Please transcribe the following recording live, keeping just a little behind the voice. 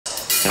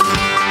She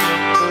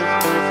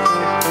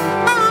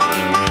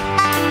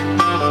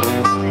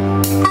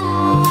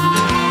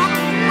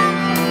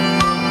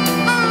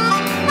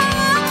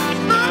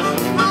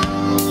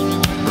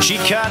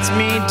cuts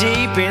me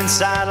deep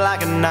inside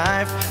like a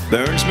knife,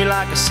 burns me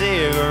like a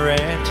cigarette.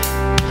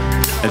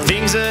 And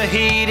things are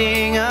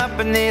heating up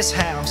in this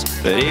house,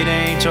 but it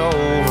ain't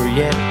over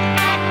yet.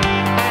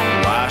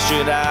 Why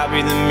should I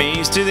be the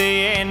means to the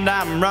end?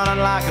 I'm running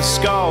like a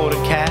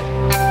scolded cat.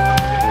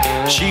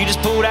 She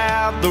just pulled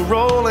out the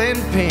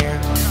rolling pin,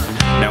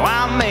 now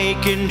I'm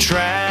making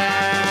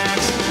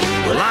tracks.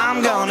 Well,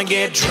 I'm gonna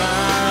get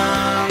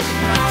drunk,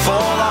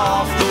 fall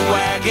off the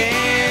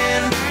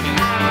wagon,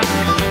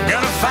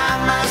 gonna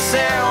find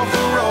myself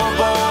a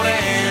rowboat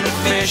and a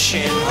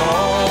fishing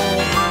hole.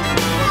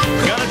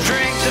 Gonna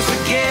drink to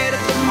forget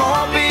it, the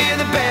more beer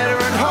the better,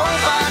 and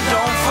hope I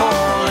don't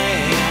fall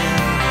in.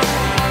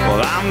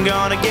 Well, I'm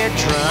gonna get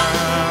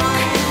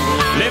drunk,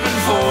 living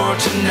for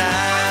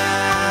tonight.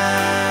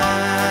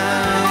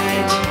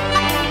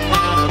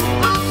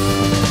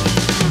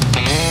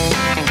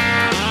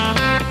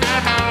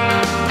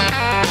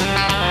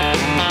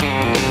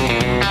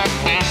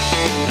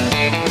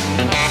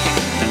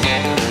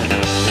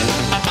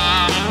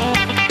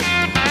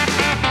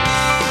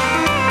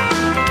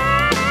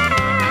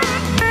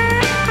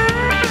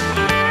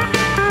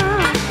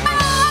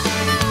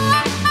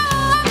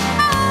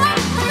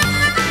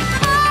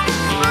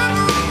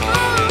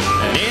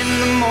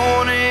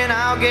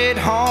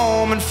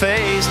 Home and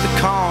face the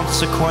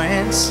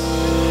consequence.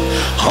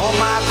 All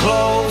my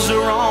clothes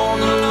are on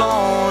the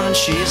lawn and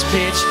she's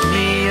pitched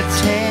me a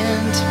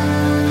tent.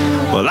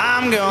 Well,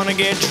 I'm gonna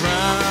get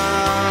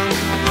drunk,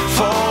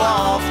 fall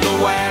off the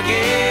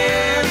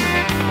wagon,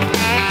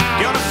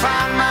 gonna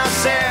find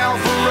myself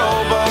a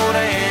rowboat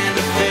and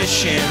a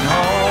fishing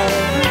hole.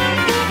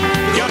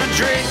 Gonna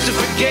drink to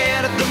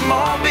forget it, the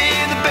more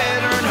beer the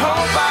better, and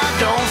hope I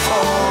don't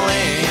fall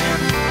in.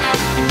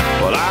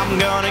 Well, I'm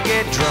gonna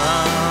get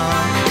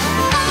drunk,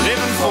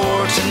 living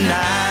for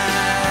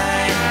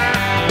tonight.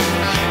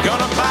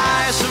 Gonna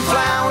buy some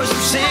flowers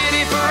from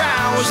city for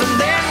hours and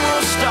then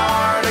we'll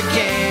start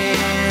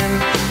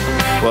again.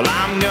 Well,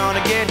 I'm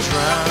gonna get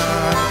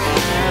drunk,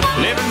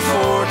 living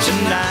for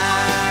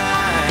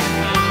tonight.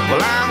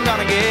 Well, I'm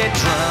gonna get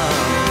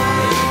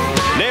drunk,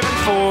 living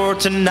for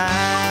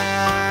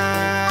tonight.